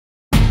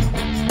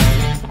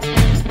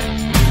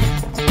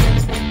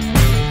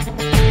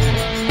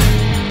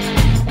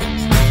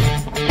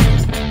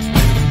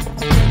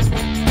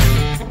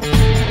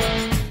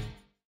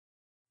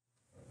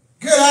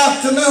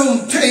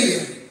afternoon to you.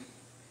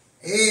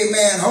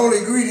 Amen.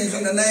 Holy greetings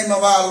in the name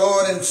of our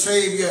Lord and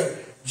Savior,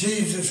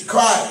 Jesus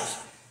Christ.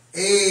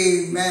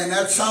 Amen.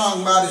 That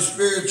song by the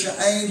spiritual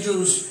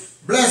angels,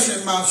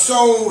 blessing my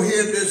soul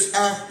here this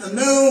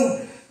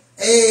afternoon.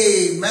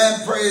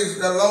 Amen. Praise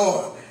the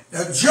Lord.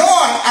 The joy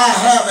I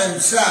have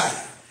inside,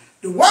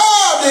 the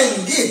world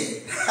didn't get it.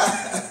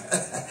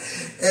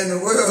 And the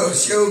world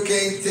sure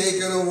can't take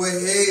it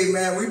away.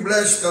 Amen. We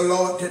bless the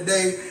Lord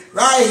today,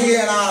 right here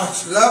in our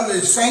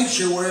lovely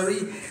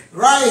sanctuary,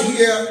 right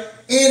here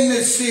in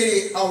the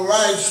city of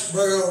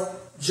Riceboro,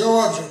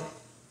 Georgia.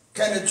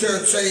 Can the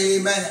church say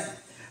amen?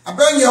 I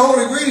bring you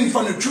holy greeting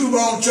from the True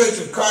Bone Church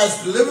of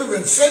Christ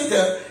Deliverance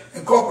Center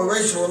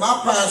Incorporation, where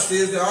my pastor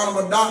is the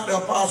Honorable Dr.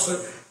 Apostle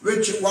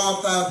Richard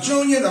Walthouse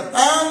Jr., the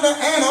founder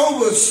and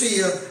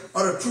overseer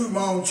of the True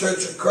Bone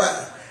Church of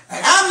Christ.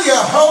 And I'm your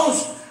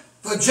host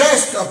for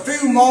just a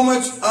few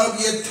moments of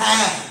your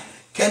time.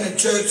 Can the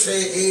church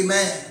say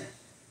amen?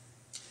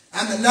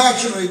 I'm the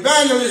national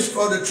evangelist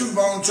for the True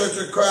Bone Church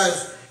of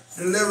Christ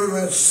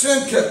Deliverance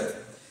Center.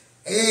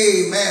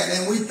 Amen.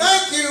 And we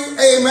thank you,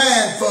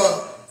 amen,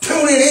 for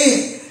tuning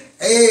in.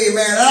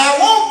 Amen. And I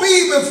won't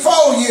be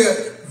before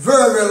you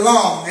very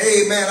long.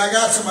 Amen. I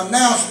got some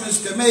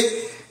announcements to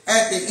make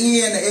at the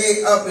end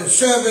of the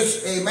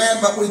service. Amen.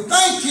 But we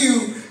thank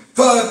you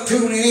for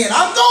tuning in.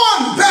 I'm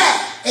going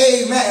back.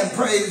 Amen.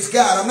 Praise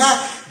God. I'm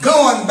not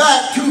going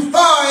back too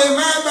far.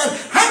 Amen. But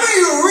how many of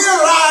you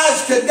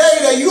realize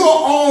today that you're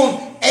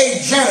on a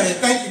journey?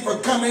 Thank you for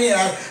coming in.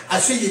 I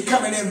see you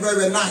coming in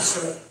very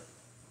nicely.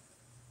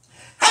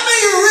 How many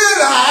of you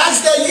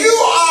realize that you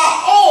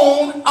are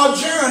on a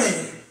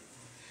journey?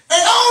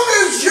 And on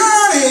this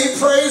journey,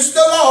 praise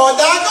the Lord,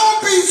 there are going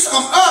to be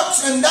some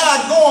ups and there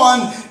are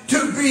going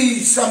to be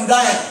some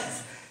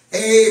downs.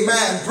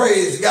 Amen.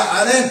 Praise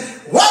God. And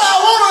what I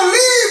want to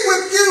leave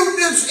with you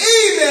this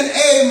evening,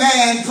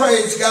 amen,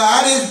 praise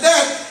God, is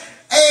that,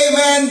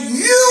 amen,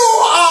 you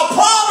are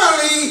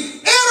probably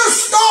in a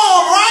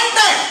storm right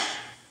now.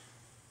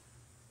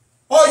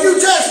 Or you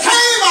just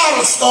came out of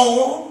a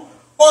storm,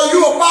 or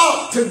you're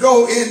about to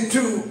go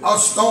into a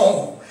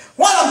storm.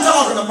 What I'm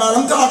talking about,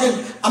 I'm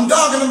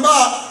talking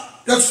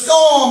about the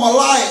storm of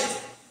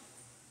life.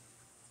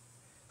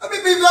 Let me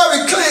be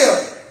very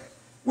clear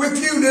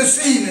with you this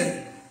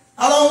evening.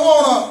 I don't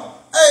want to,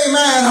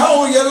 amen,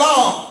 hold you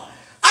long.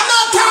 I'm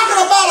not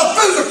talking about a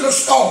physical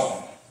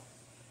storm.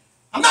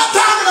 I'm not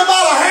talking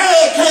about a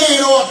hurricane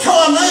or a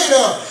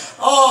tornado.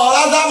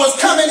 As I was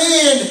coming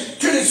in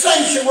to the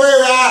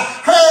sanctuary, I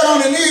heard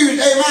on the news,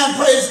 amen,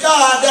 praise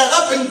God, that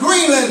up in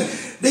Greenland,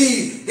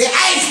 the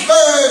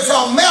icebergs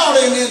are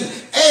melting, and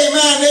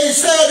amen, they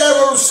said there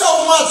was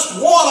so much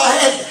water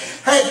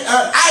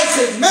ice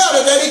had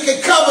melted that it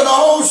could cover the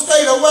whole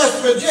state of West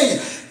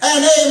Virginia.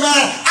 And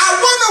amen, I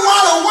wonder why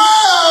the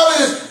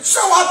world is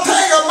so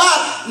uptight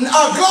about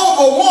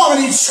global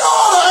warming. He's sure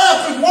the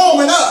earth is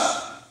warming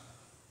up.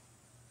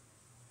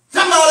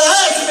 Somebody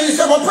asked me, he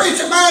said, well,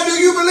 preacher man, do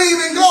you believe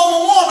in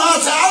global warming?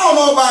 I said, I don't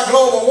know about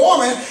global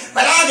warming,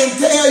 but I can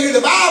tell you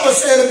the Bible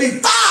said it'll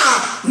be fire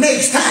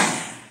next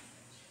time.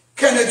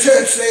 Can the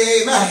church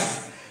say amen?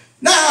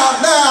 Now,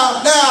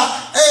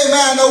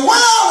 amen, the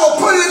world will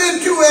put it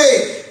into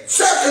a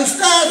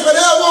circumstance, but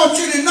I want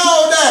you to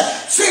know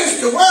that since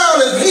the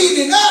world is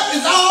heating up,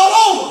 it's all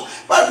over.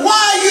 But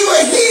while you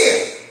are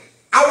here,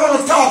 I want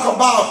to talk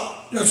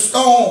about the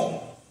storm.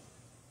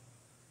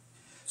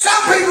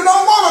 Some people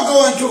don't want to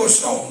go into a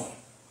storm.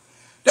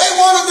 They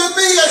want it to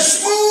be as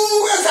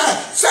smooth as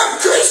some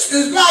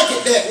Christians like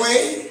it that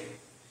way.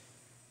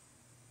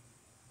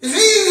 It's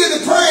easy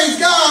to praise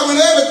God when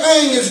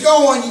everything is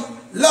going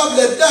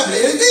lovely-dovely.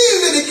 It's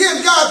easy to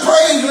give God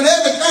praise when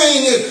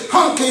everything is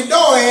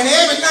hunky-dory and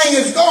everything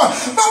is going.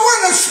 But when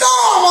the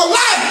storm of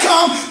life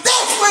comes,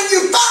 that's when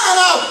you find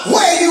out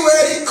where you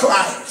at in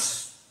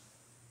Christ.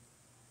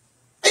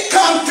 It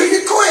comes to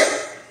you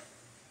quick.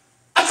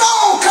 A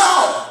phone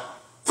call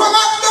from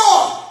up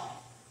north.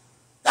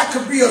 That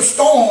could be a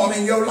storm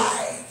in your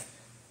life.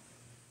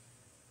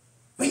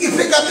 When you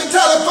pick up the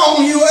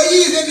telephone, you are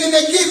easy, and then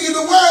they give you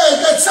the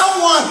word that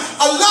someone,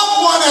 a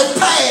loved one has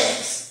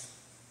passed.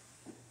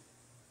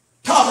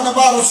 Talking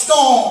about a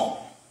storm.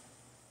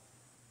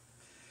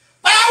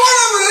 But I want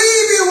to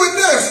leave you with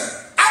this.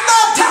 I'm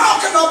not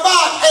talking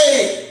about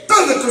a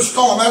physical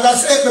storm. As I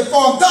said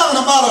before, I'm talking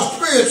about a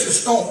spiritual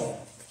storm.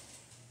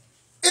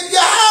 If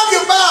you have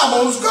your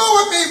Bibles, go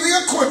with me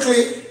real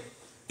quickly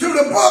to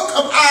the book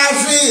of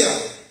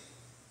Isaiah.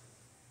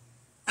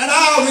 And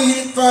I'll read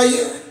it for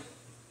you.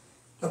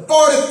 The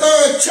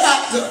 43rd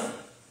chapter.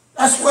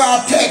 That's where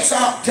our text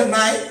out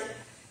tonight.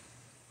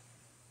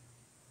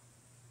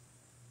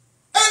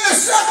 In the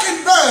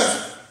second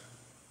verse,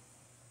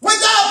 when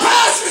thou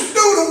passest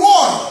through the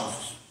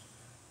waters,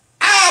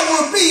 I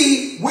will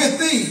be with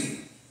thee.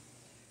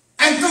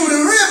 And through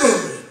the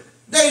rivers,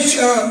 they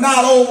shall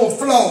not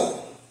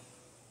overflow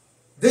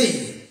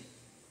thee.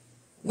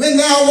 When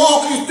thou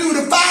walkest through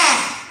the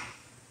fire,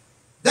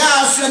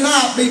 thou shalt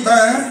not be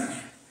burned,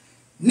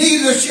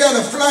 neither shall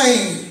the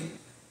flame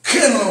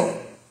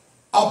kindle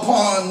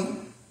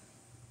upon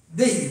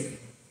David.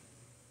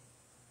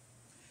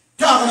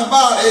 Talking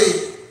about a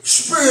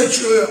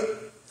spiritual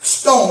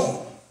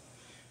storm.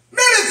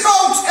 Many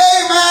folks,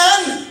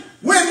 amen,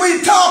 when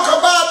we talk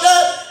about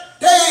that,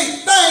 they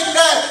think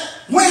that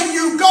when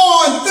you're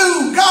going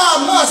through,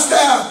 God must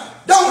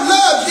have don't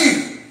love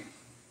you.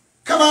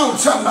 Come on,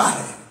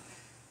 somebody.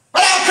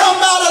 But I come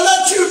by to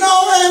let you know,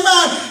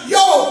 amen,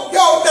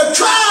 the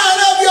trying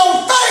of your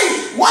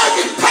faith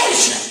worketh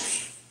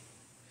patience.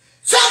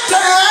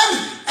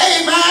 Sometimes,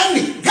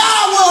 amen,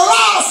 God will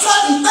allow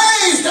certain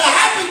things to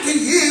happen to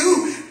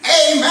you,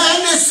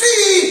 amen, to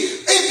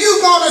see if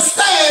you're going to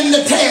stand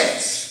the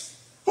test.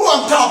 Who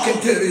I'm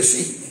talking to this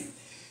evening.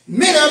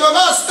 Many of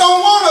us don't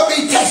want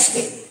to be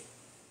tested.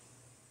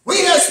 We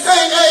just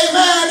think,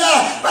 amen,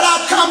 but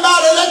I come by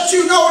to let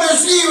you know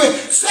this evening,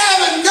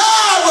 serving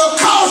God will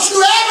cost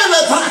you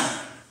everything.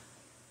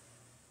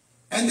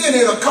 And then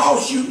it'll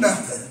cost you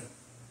nothing.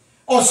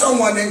 Or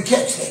someone didn't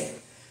catch that.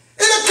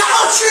 It'll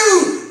cost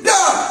you the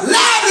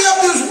lively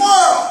of this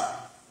world.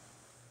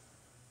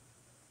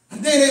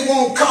 And then it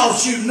won't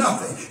cost you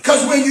nothing.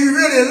 Because when you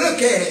really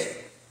look at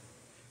it,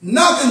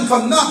 nothing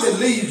for nothing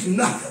leaves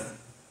nothing.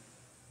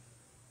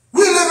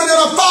 We're living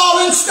in a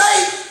fallen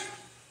state.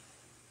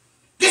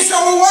 This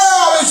old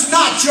world is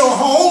not your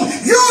home.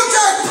 You're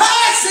just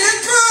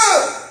passing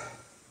through.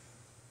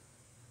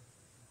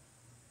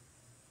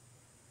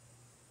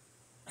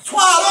 That's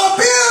why I don't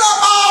build up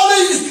all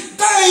these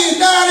things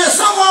down there.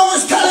 Someone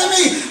was telling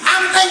me,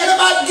 I'm thinking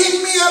about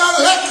getting me an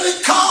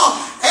electric car.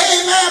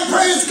 Amen.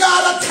 Praise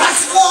God. A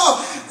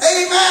Tesla.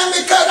 Amen.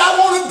 Because I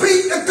want to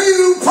beat the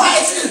fuel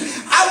prices.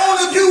 I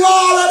want to do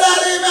all of that.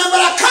 Amen.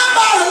 But I come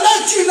by to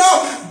let you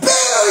know,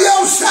 build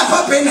yourself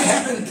up in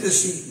heaven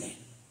this evening.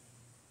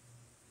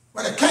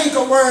 But a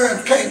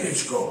cankerworm can't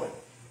destroy it.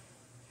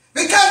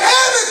 Because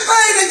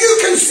everything that you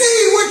can see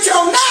with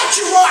your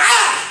natural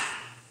eye.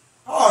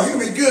 Oh, hear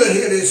me good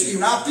here this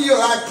evening. I feel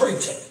like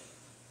preaching.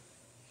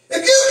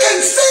 If you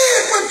can see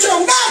it with your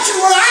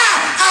natural eye,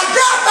 I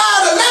drop by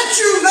to let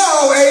you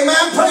know,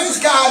 amen, praise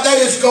God, that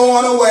it's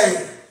going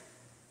away.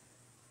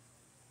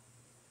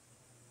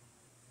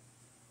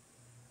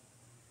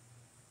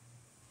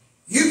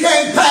 You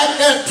can't pack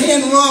that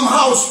 10-room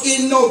house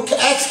in no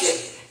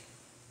casket.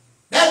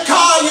 That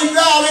car you're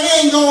driving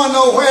ain't going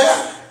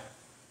nowhere.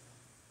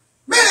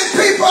 Many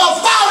people are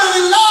falling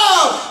in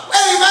love,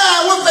 amen,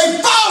 with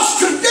a false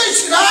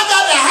tradition. I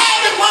got to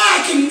have it where I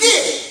can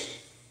get it.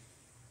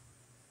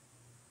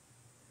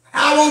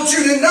 I want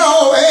you to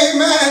know,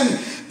 amen,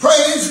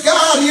 praise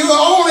God, you're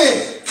only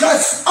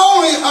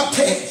a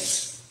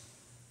test.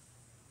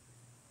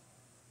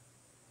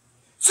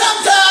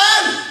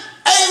 Sometimes,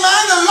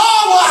 amen, the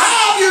Lord will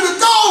have you to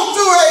go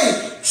through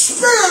a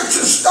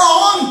spiritual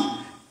storm,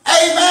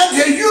 amen,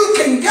 till you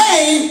can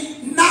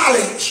gain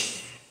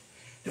knowledge.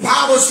 The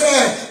Bible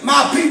said,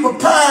 my people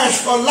perish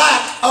for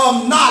lack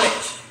of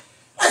knowledge.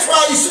 That's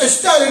why he said,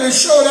 study to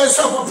show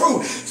thyself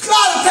approved. A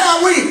lot of times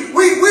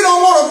we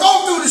don't want to go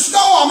through the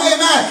storm,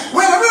 amen.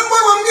 When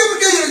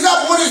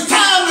it's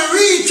time to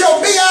read your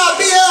Bible,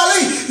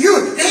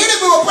 the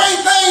enemy will bring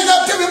things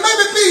up to me.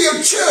 Maybe be your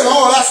children,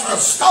 oh, that's a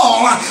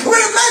storm. Well,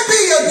 it may be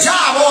your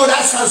job, oh,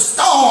 that's a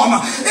storm.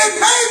 It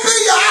may be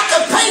your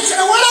occupation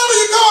or whatever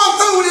you're going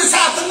through this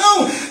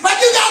afternoon. But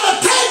you got to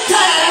take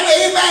time,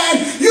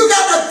 amen. You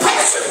got to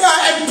persevere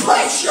and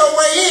press your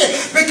way in.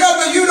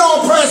 Because if you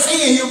don't press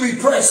in, you'll be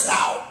pressed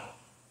out.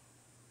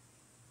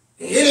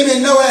 The enemy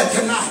know that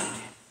tonight.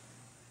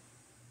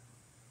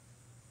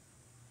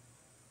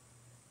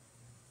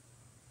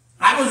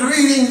 I was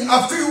reading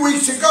a few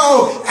weeks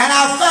ago and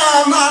I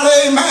found out,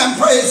 amen,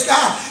 praise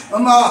God, 8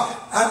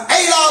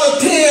 out of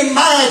 10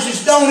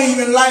 marriages don't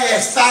even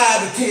last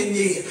 5 to 10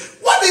 years.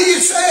 What are you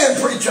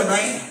saying, preacher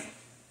man?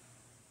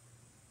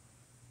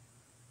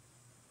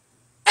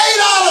 8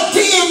 out of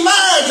 10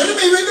 marriages,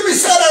 let me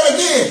say that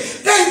again.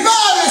 Then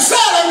God has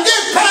said them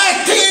get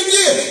past 10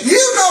 years.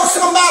 You know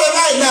somebody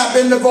right now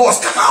been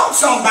divorced. Come on,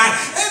 somebody.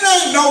 It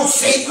ain't no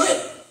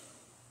secret.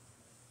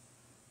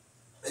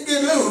 They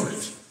get loose.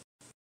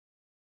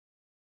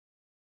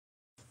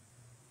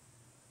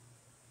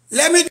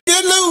 Let me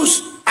get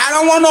loose. I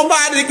don't want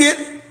nobody to get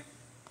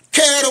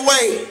carried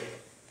away.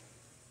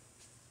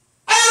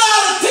 8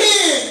 out of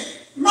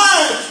 10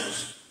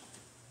 marriages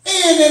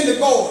end in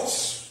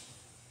divorce.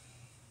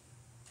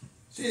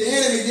 See, the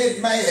enemy gets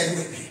mad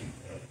with me.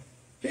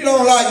 He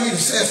don't like me to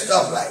say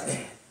stuff like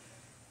that.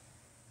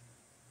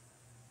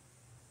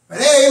 But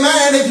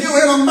amen, if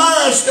you're in a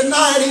marriage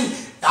tonight, and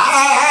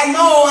I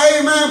know,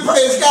 amen,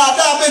 praise God,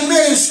 there have been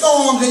many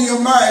storms in your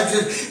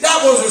marriages.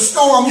 That was a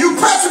storm. You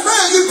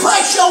persevere, you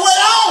press your way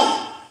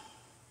on.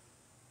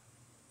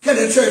 Can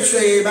the church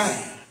say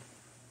amen?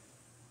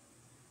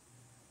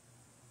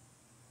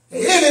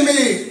 The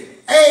enemy,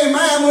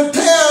 amen, will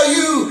tell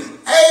you,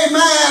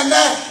 amen,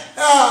 that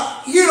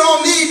you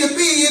don't need to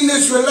be in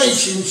this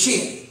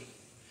relationship.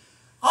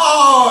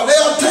 Oh,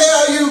 they'll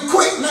tell you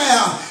quick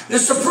now. The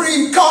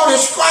Supreme Court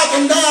is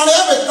striking down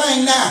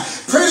everything now.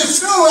 Pretty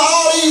soon,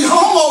 all these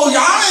homos,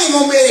 y'all ain't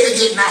going to be able to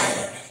get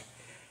married.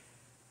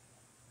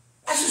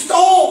 That's a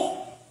storm.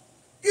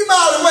 You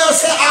might as well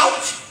say,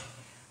 ouch.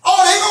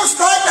 Oh, they're going to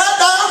strike that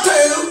down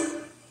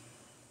too.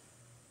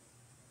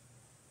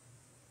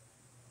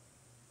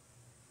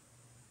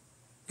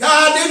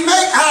 God didn't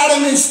make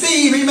Adam and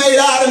Steve. He made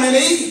Adam and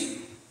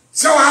Eve.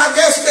 So I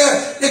guess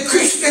the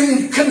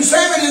Christian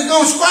conservative is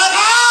going to strike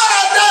all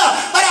that down.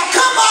 But I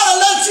come out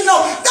and let you know,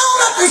 don't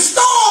let the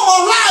storm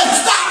of life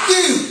stop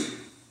you.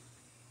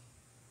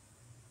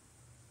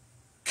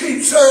 Keep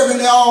serving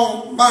the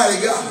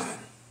Almighty God.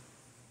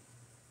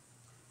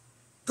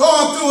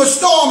 Going through a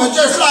storm is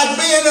just like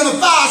being in a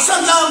fire.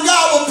 Sometimes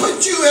God will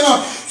put you in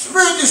a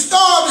spiritual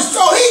storm so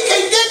he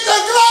can get the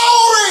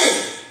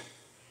glory.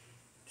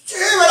 Did you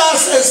hear what I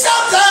said?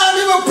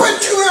 Sometimes he will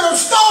put you in a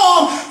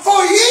storm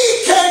for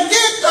ye can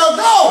get the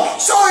glory.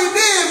 So he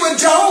did with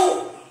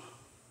Job.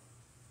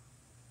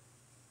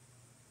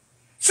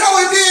 So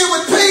he did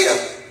with Peter.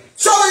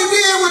 So he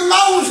did with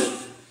Moses.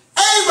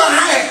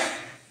 Abraham.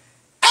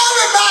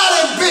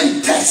 Everybody's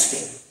been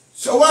tested.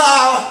 So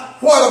what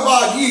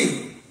about you?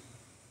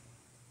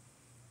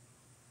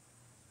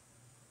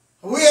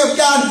 We have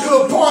gotten to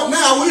a point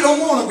now we don't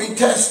want to be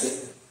tested.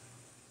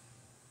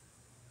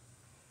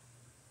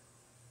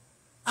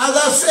 As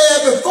I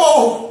said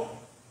before,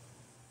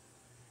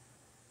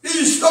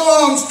 these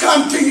storms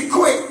come to you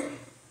quick.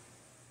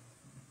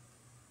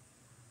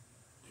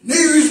 The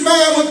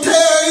newsman will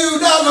tell you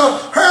there's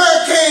a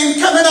hurricane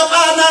coming up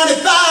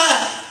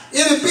I-95.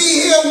 It'll be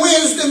here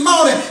Wednesday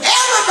morning.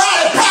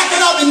 Everybody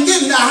packing up and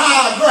getting to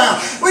higher ground.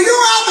 Well, you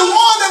have to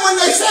wonder when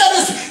they say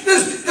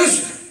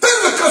this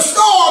physical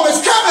storm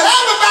is coming.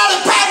 Everybody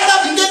packing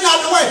up and getting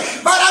out the way.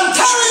 But I'm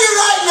telling you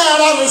right now,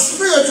 there's a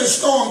spiritual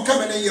storm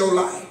coming in your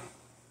life.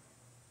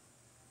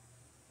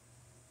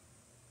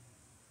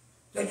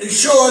 That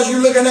just shows you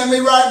looking at me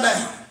right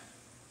now.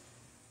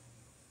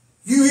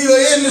 You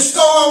either in the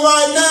storm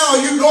right now,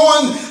 or you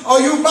going, or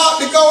you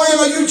about to go in,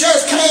 or you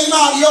just came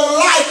out. Your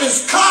life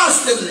is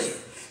constantly.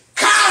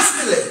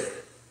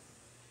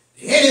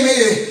 The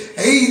enemy,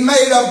 he's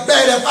made a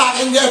bet if I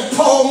can just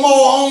pour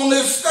more on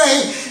this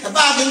thing, if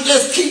I can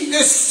just keep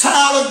this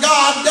child of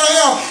God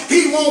down,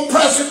 he won't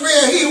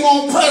persevere, he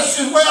won't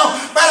press as well.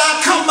 But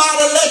I come by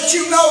to let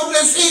you know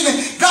this evening,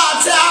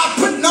 God said, I'll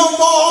put no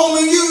more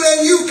on you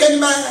than you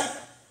can bear.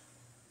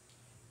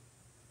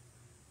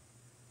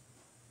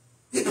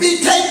 If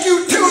he take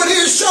you to it,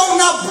 he'll sure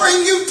not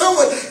bring you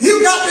through it.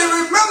 You got to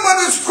remember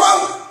this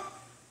quote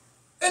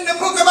in the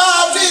book of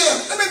Isaiah.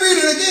 Let me read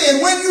it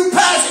again. When you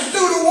pass it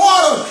through the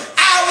water,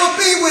 I will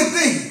be with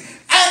thee.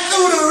 And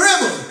through the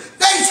river,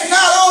 they shall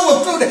not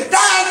overflow thee.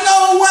 There is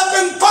no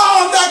weapon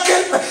formed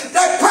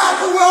that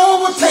probably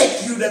will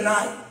overtake you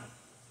tonight.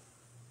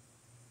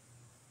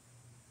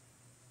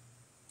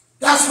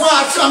 That's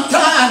why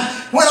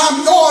sometimes when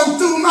I'm going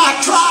through my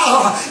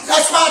trial,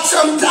 that's why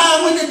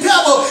sometimes when the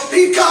devil,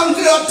 he comes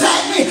to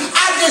attack me,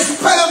 I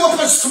just put him up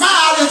a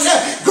smile and say,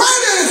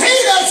 greater is he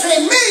that's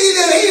in me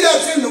than he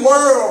that's in the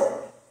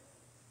world.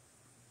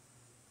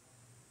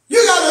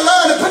 You got to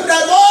learn to put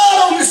that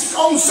word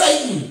on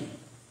Satan.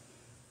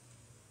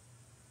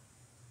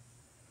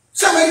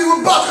 Some of you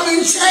will buckle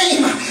in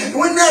shame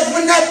when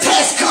that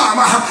test comes.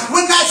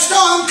 When that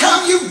storm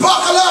comes, you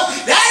buckle up.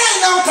 That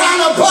ain't no time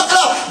to buckle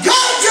up.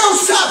 Gird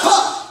yourself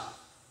up.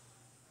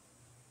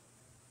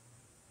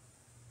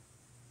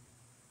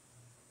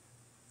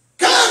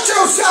 Gird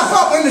yourself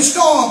up when the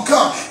storm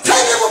comes.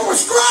 Take it with a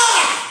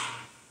stride.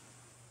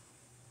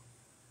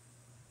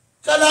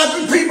 So like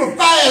when people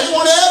fast,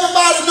 want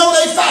everybody to know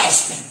they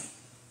fasting.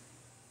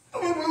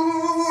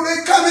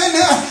 They come in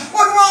there,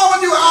 what's wrong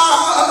with you?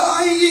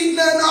 I ain't eating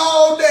nothing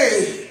all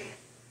day.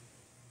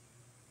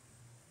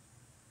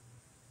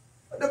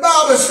 But the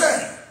Bible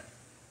says,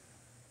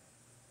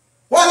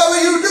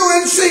 whatever you do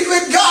in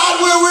secret,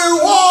 God will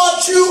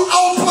reward you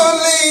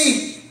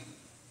openly.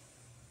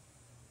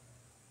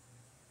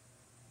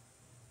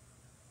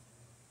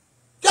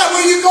 That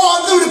when you're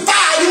going through the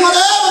fire, you want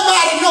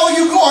everybody to know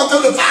you're going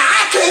through the fire.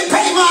 I can't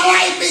pay my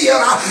light bill.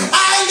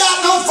 I ain't got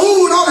no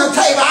food on the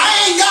table. I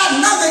ain't got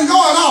nothing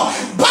going on.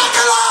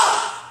 Buckle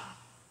up.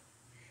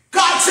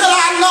 God said,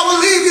 I'll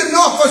never leave you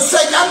nor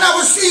forsake you. I've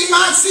never seen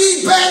my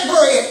seed beg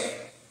bread.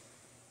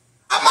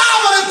 I'm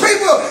marveling at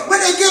people when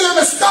they get in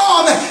a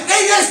storm,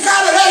 they just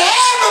got to let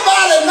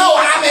everybody know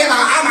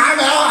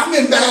I'm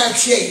in bad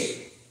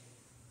shape.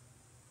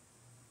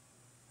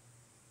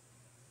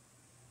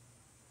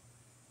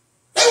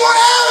 They want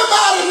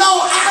everybody to know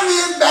I'm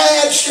in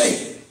bad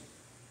shape.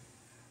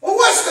 Well,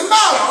 what's the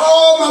matter?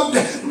 Oh,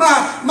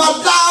 my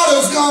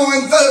daughter's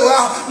going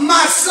through.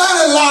 My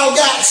son-in-law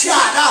got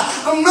shot.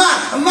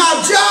 My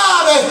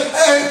job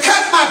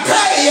cut my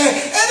pay.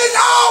 And it's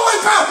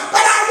always problem.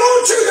 But I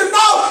want you to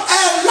know,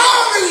 as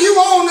long as you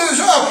on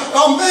this earth,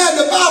 a man,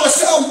 the Bible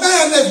says, a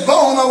man that's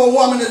born of a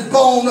woman is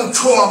born of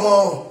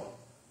trouble.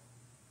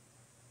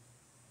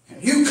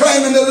 You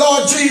claiming the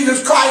Lord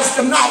Jesus Christ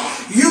tonight,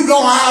 you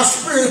gonna have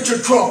spiritual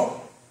trouble.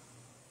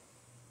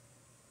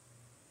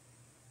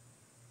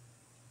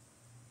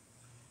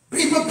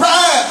 Be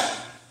prepared.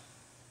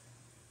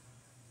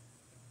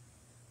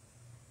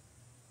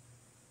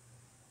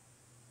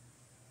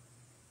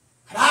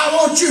 And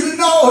want you to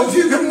know if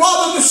you can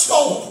weather the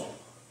storm.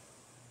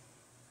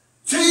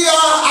 See,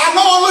 I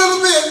know a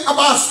little bit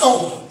about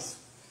storms.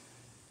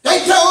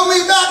 They told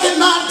me back in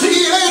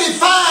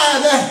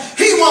 1985 that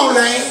he won't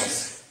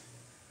last.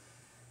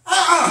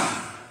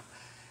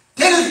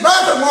 Dennis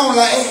Burford won't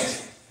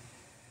last.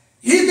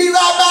 He'd be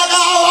right back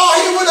all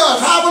here with us,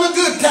 having a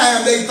good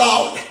time, they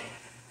thought.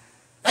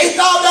 They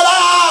thought that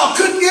I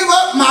couldn't give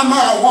up my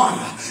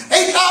marijuana.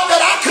 They thought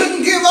that I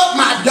couldn't give up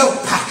my dope.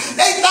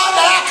 They thought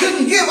that I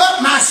couldn't give up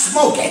my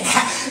smoking.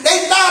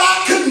 They thought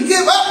I couldn't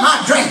give up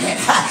my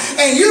drinking.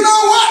 And you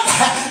know what?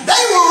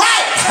 They were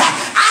right.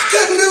 I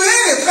couldn't do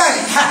anything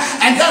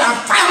until I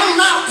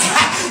found out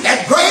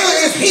that greater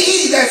is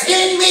he that's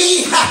in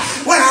me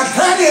when I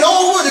turn it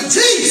over to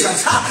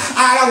Jesus.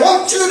 I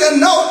want you to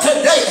know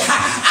today,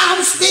 I'm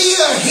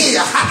still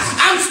here.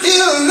 I'm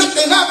still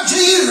looking up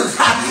Jesus.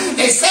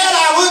 They said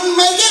I wouldn't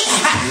make it,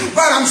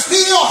 but I'm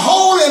still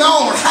holding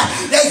on.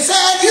 They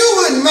said you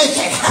wouldn't make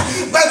it,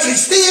 but you're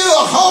still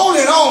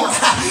holding on.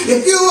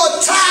 If you're a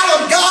child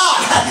of God,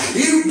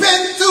 you've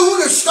been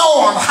through the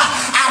storm.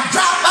 I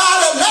drop by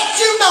to let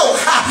you know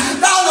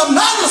there's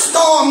another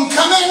storm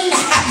coming.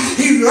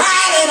 He's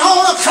riding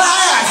on a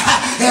cloud,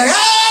 and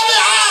every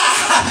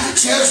eye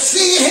shall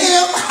see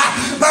him.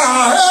 But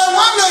I heard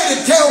one lady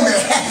tell me,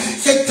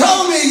 she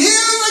told me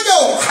years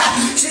ago,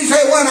 she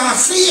said, when I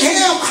see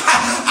him,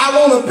 I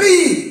want to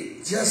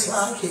be just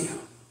like him.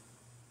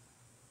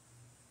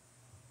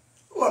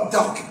 Who I'm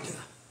talking to?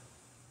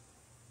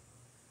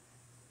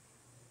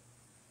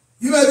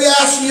 You may be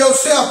asking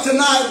yourself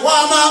tonight,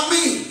 why not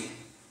me?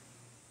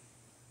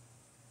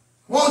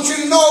 I want you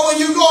to know when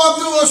you're going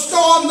through a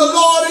storm, the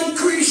Lord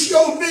increase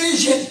your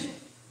vision.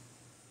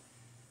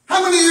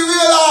 How many of you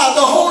realize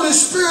the Holy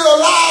Spirit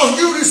allows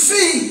you to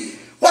see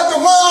what the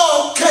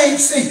world can't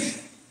see?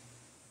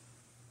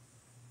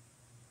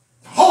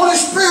 The Holy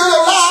Spirit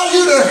allows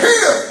you to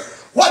hear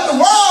what the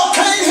world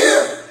can't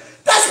hear.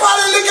 That's why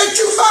they look at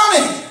you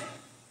funny.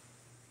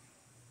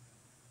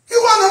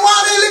 You wonder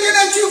why they're looking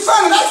at you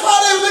funny. That's why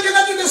they're looking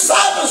at the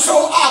disciples so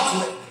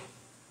awkward.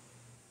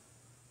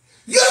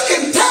 You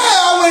can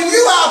tell when you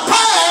are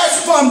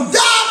passed from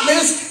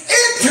darkness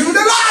into the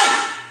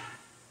light.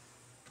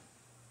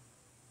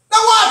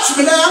 Now watch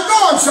me now, I'm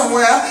going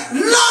somewhere.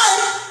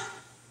 Light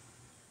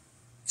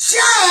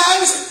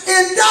shines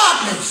in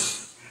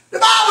darkness. The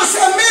Bible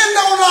said men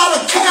don't light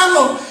a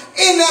candle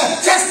in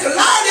there just to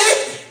light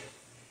it.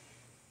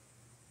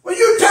 When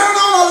you turn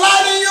on a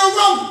light in your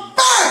room,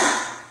 bang,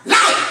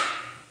 light.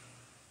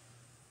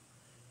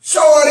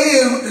 So it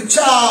is with the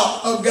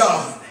child of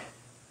God.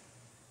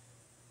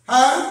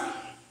 Huh?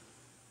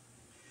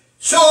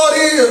 So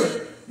it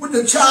is with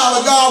the child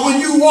of God. When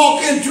you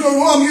walk into a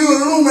room,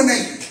 you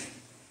illuminate.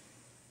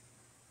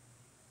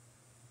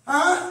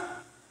 Huh?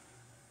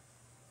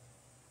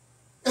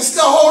 It's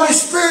the Holy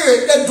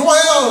Spirit that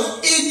dwells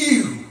in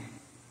you.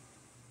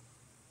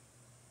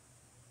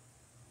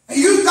 And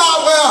you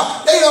thought,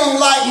 well, they don't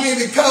like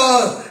me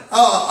because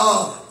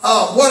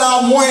what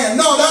I'm wearing.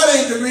 No, that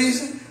ain't the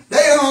reason.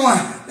 They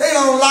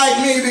don't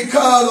like me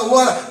because of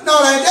what.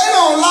 No, they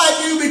don't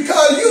like you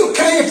because you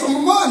came from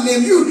among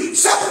them. You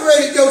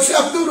separated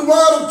yourself through the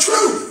word of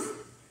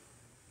truth.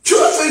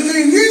 Truth is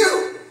in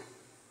you.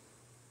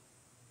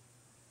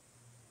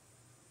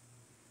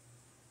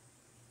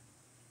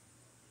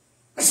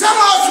 And some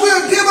of us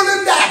will dibble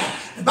and dabble.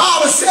 The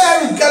Bible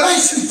said in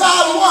Galatians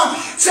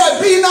 5:1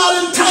 said, be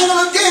not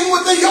entangled again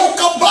with the yoke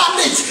of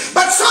bondage.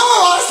 But some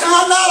of us,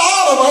 not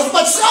all of us,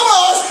 but some of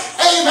us,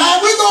 amen,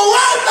 we go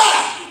right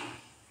back.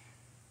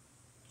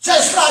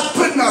 Just like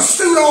putting a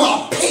suit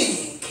on a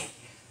pig.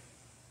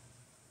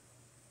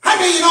 How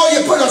many of you know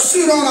you put a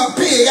suit on a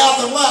pig,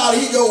 after a while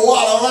he go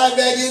waddle right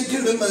back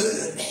into the mud?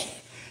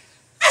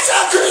 That's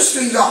how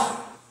Christians are.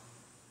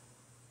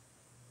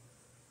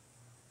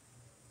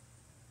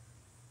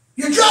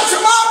 You dress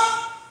them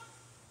up,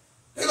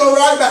 they go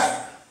right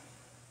back.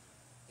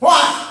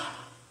 Why?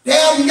 They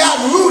haven't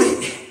got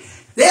rooted.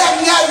 They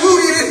haven't got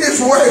rooted in this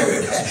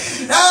word.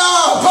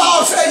 Now,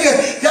 Paul said you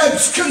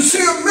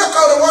consume milk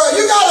of the word.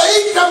 You got to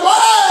eat the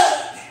word.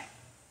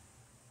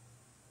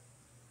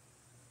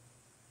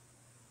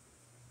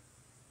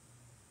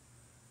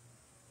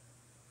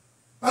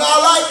 But I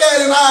like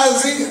that in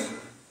Isaiah.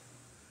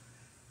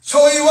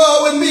 So he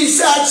was with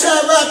Meshach,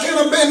 Shadrach,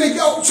 and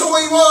Abednego. So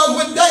he was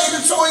with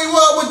David. So he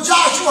was with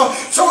Joshua.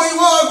 So he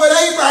was with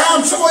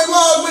Abraham. So he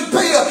was with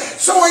Peter.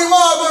 So he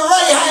was with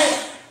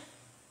Rahab.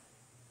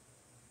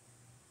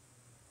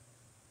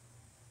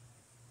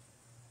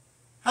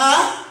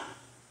 Huh?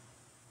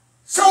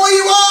 So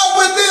he was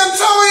with them,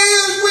 so he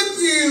is with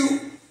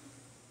you.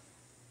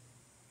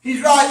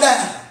 He's right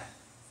there.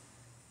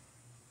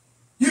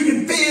 You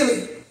can feel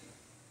it.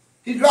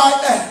 He's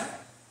right there.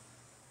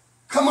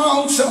 Come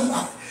on,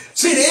 somebody.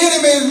 See, the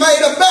enemy has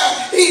made a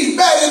bet. He's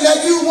betting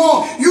that you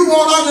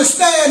won't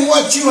understand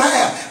what you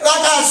have.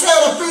 Like I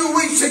said a few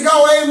weeks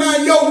ago,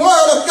 amen, your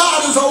word of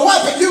God is a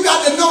weapon. You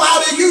got to know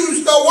how to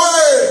use the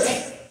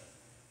word.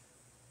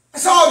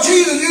 That's all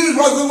Jesus used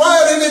was the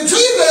word. And if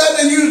Jesus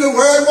doesn't use the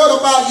word, what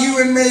about you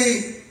and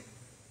me?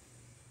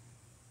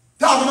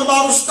 talking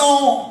about a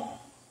storm.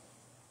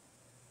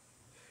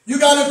 You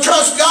got to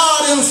trust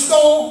God in a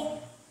storm.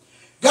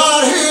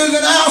 God hears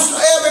and answers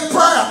every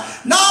prayer.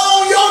 Not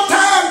on your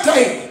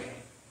timetable.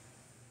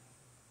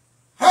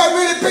 How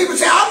many people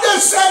say, I'm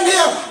just sitting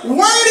here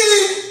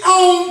waiting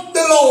on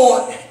the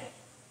Lord.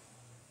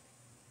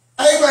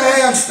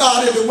 Abraham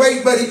started to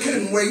wait, but he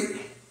couldn't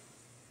wait.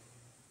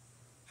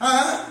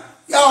 Huh?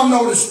 Y'all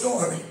know the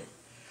story.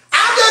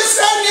 I'm just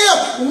sitting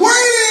here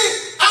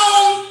waiting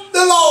on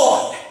the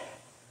Lord.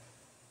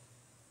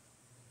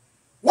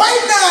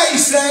 Wait now, he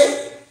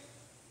said.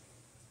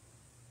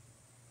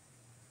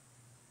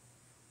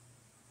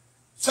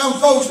 Some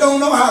folks don't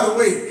know how to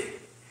wait.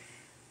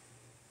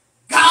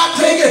 God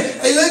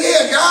taking, hey, look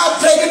here,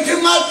 God taking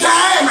too much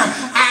time.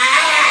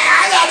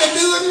 I got to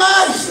do it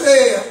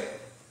myself.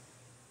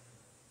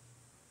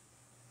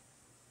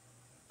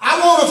 I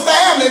want a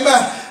family,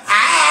 but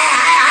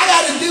I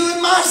got to do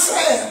it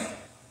myself.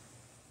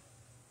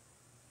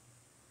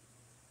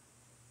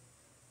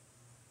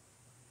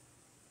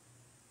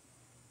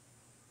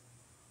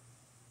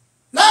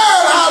 Learn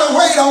how to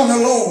wait on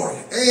the Lord.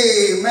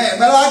 Amen.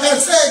 But like I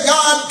said,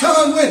 God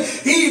comes when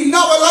he's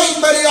never late,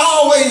 but he's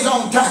always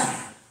on time.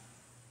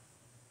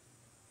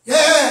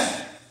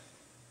 Yeah.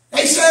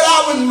 They said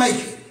I wouldn't make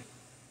it.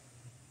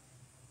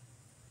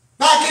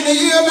 Back in the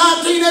year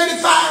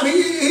 1985,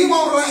 he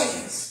won't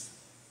last.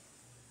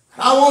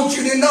 I want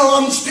you to know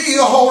I'm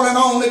still holding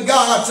on to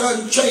God's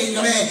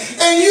unchanging hand.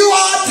 And you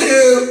are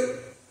too.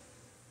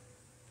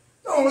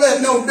 Don't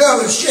let no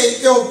devil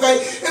shake your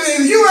faith.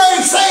 If you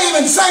ain't saved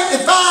and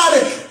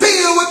sanctified and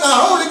filled with the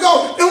Holy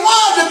Ghost, then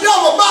why is the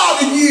devil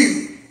bothering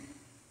you?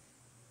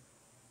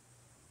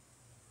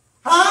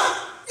 Huh?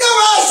 You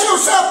ever ask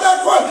yourself that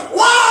question?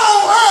 Why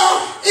on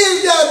earth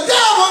is the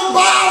devil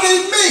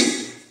bothering me?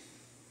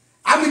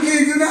 I'm going to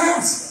give you the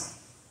answer.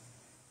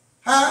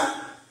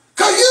 Huh?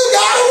 Because you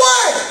got to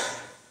wait.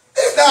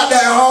 It's not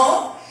that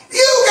hard.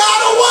 You got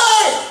to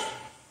wait.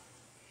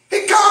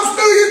 He comes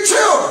through your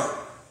children.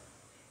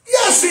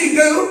 Yes, he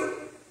do.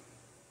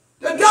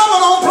 The devil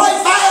don't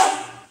play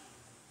fair.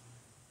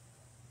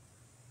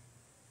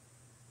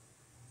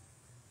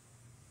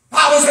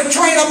 I was to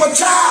train up a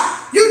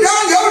child. You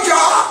done your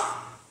job.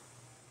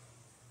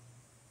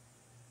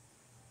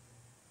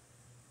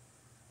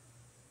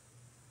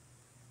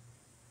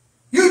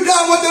 You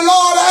done what the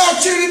Lord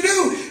asked you to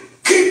do.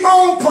 Keep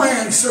on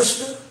praying,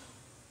 sister.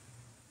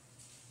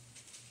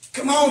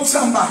 Come on,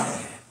 somebody.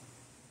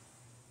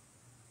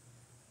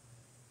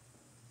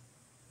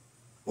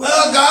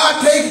 Well,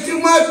 God takes too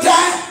much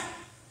time.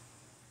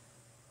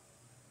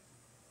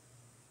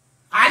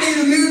 I need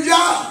a new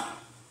job.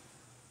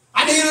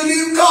 I need a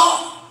new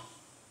car.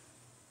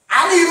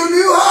 I need a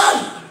new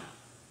husband.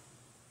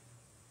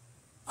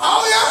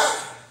 Oh,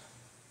 yeah.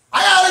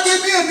 I got to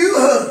get me a new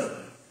husband.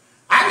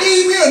 I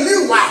need me a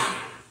new wife.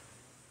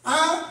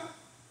 Huh?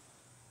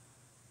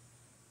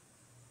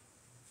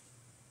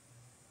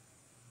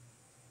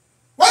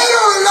 Wait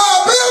on the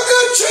Lord. Be of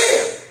good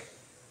cheer.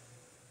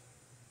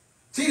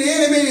 See, the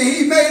enemy,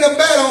 he made a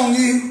bet on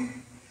you.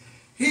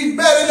 He's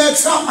betting that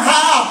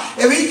somehow,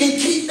 if he can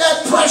keep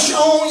that pressure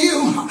on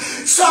you,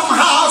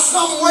 somehow,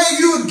 some way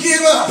you'll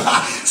give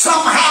up.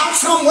 Somehow,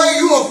 some way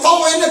you will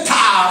throw in the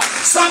towel.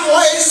 Some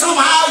way,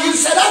 somehow you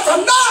say, that's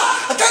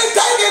enough. I can't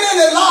take it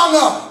any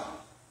longer.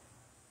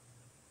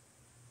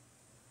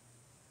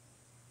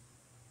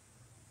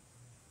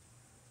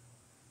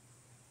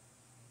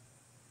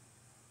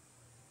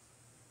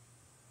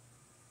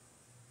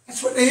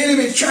 That's what the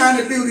enemy is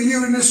trying to do to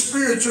you in this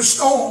spiritual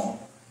storm.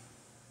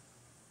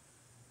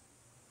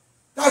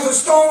 There's a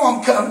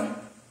storm coming.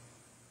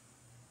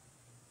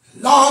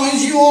 As long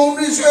as you on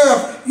this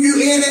earth, you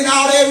in and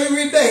out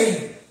every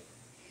day.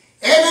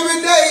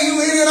 Every day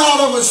you in and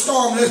out of a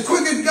storm. As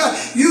quick as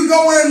God, you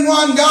go in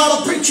one,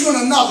 God will put you in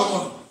another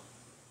one.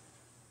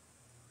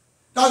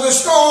 There's a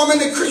storm in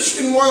the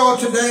Christian world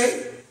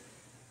today.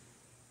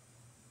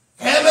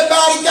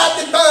 Everybody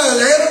got the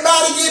buzz.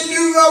 Everybody get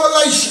new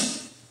revelation.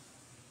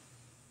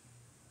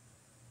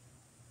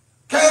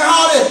 Can't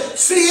hardly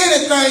see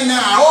anything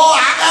now. Oh,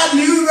 I got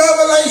new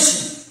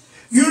revelation.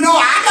 You know,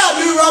 I got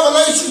new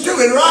revelation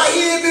too. It's right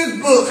here in this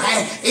book.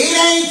 It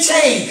ain't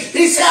changed.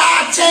 He said,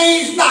 I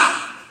changed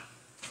not.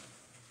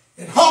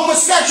 If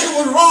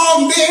homosexual was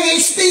wrong, then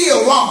it's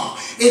still wrong.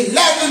 If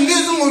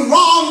lesbianism was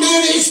wrong,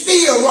 then it's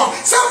still wrong.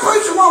 Some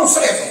preachers won't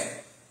say that.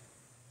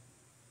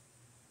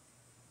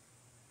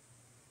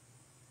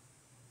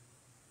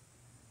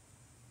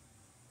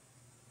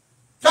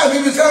 Some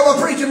people say,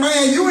 well, preacher,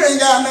 man, you ain't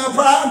got no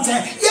problem.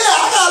 Yeah,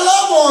 I got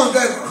loved ones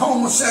that are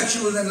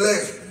homosexuals and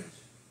lesbians.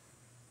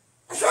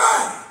 That's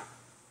right.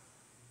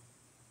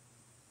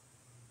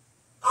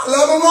 I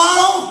love them right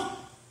on.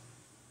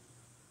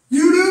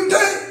 You do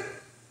too.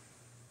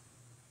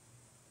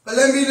 But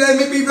let me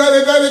be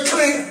very, very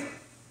clear.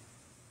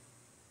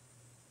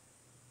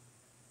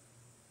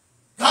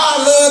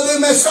 God loved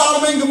them as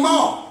Sodom and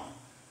Gomorrah.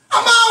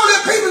 I'm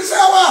always people say,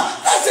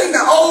 well, that's in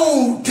the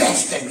Old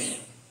Testament.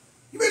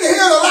 You've been hearing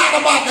a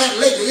lot about that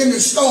lately in the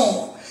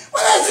storm.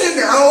 Well, that's in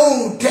the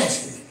Old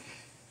Testament.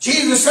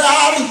 Jesus said,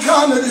 I didn't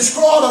come to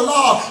destroy the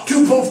law,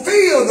 to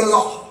fulfill the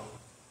law.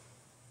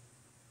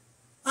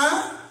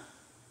 Huh?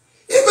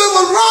 If it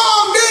was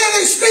wrong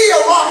then, it's still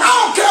wrong. I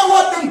don't care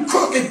what them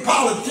crooked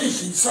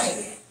politicians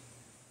say.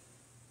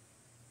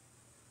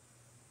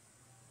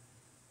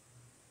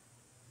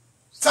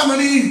 Some of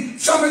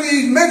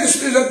these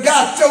ministers have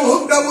got so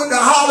hooked up with the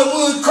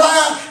Hollywood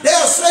crowd,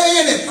 they'll say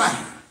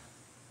anything.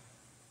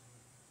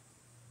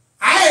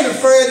 I ain't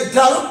afraid to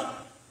tell them.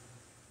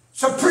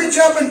 So preach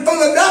up in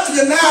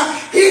Philadelphia now,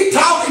 he's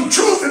talking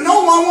truth and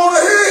no one want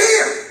to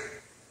hear him.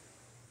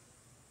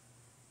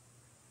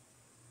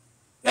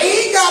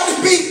 He ain't got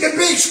to beat the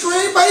big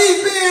screen, but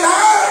he's being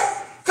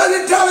heard because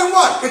he's telling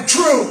what? The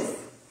truth.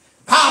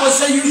 Bible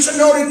says you should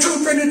know the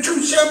truth, and the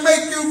truth shall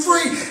make you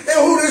free. And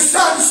who the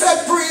Son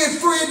set free is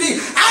free indeed.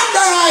 I'm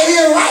down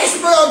here in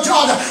Riceboro,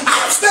 Georgia.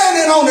 I'm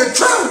standing on the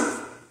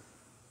truth.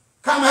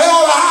 Come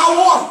hell or high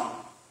water.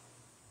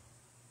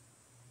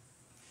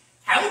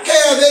 I don't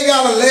care if they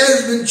got a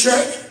lesbian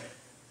church.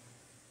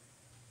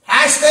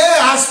 I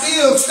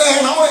still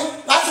stand on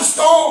it. That's a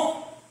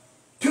storm.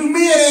 Two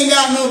men ain't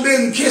got no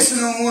business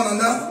kissing on one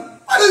another.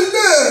 What is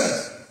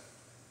good?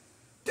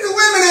 Two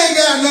women ain't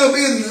got no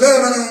business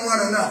loving on one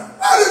another.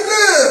 What is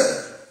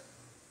good?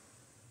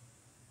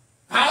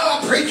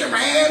 Oh, preacher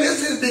man,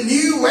 this is the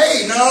new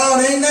way. No,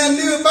 there ain't nothing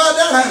new about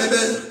that, honey,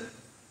 baby.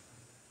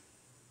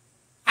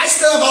 That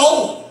stuff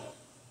old.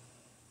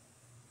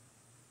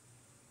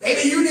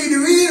 Maybe you need to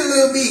read a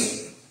little bit.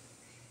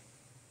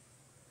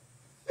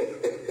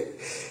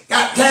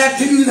 Got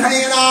tattoos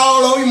hanging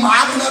all over you,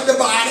 marking up the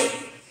body,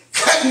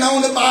 cutting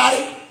on the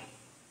body.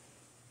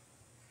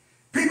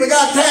 People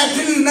got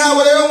tattoos now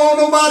where they don't want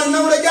nobody to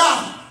know they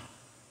got them.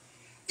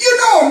 You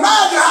know,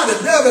 imagine how the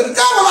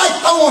devil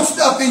like throwing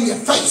stuff in your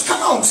face.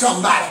 Come on,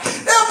 somebody.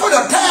 They'll put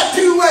a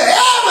tattoo where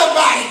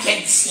everybody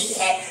can see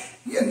it.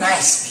 You're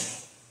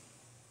nasty.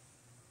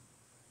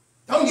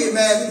 Don't get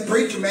mad with the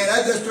preacher, man.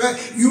 I just right.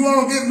 You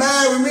want to get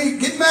mad with me?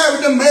 Get mad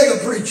with the mega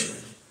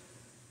preachers.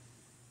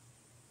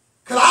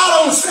 Because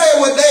I don't say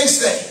what they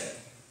say.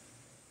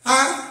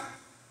 Huh?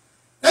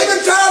 They've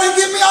been trying to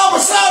get me off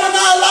of Saturday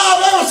Night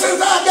Live ever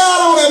since I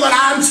got on it, but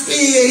I'm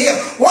still here.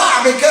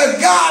 Why? Because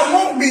God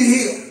won't be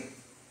here.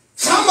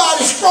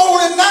 Somebody's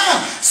scrolling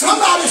down.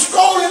 Somebody's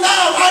scrolling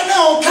down right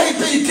now on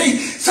KPT.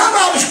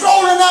 Somebody's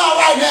scrolling down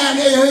right now and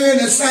they're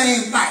hearing the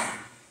same thing.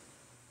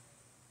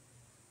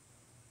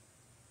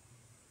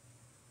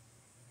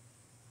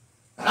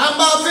 But I'm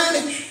about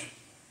finished.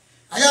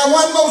 I got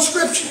one more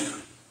scripture.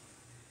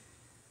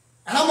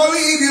 And I'm going to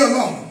leave you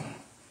alone.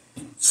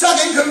 2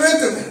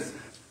 Corinthians.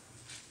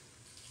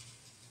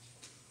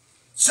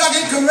 2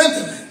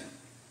 Corinthians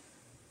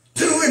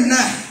 2 and 9.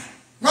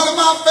 One of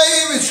my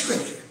favorite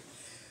scriptures.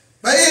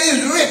 But it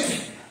is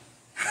written,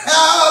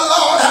 oh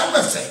Lord have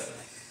mercy,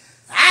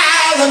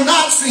 eyes have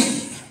not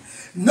seen,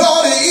 nor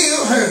the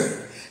ear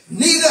heard,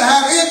 neither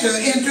have entered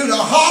into the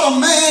heart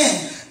of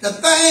man the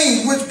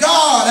things which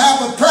God hath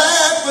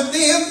prepared for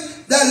them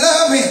that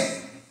love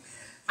him.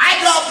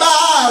 I dropped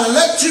by to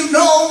let you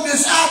know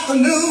this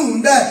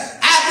afternoon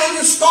that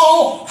after the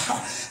storm,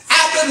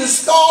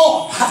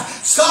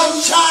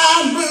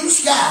 sunshine, blue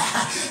sky,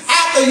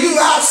 after you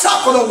have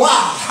suffered a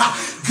while,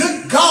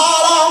 good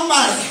God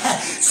Almighty,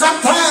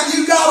 sometimes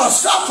you got to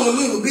suffer a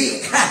little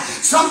bit.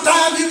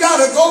 Sometimes you got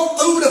to go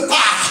through the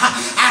fire.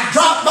 I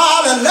dropped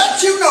by to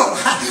let you know,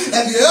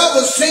 have you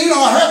ever seen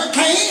a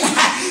hurricane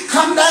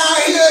come down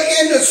here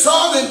in the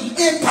Southern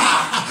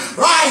Empire,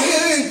 right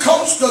here in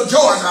coastal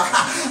Georgia?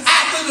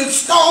 After the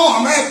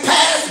storm had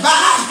passed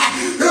by,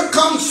 here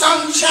comes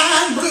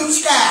sunshine, blue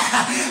sky.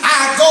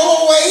 I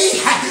go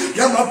away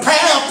to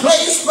prepare a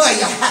place for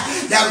you,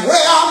 that where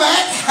I'm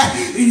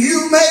at,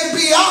 you may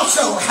be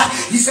also.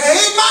 He said,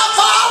 in my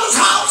Father's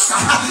house,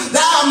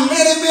 there are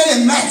many,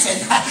 many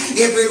mansions.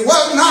 If it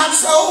was not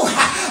so,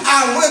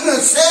 I wouldn't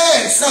have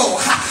said so.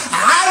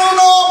 I don't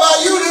know about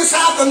you this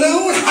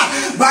afternoon,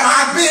 but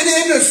I've been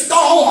in the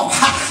storm.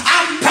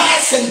 I'm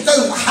passing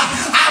through.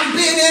 I've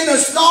been in the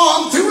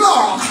storm too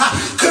long.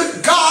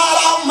 Good God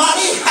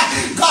Almighty,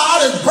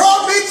 God has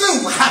brought me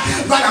through,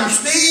 but I'm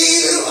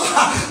still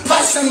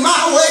pushing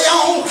my way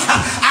on.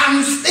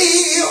 I'm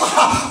still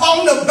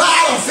on the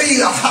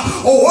battlefield.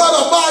 What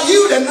about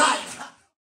you tonight?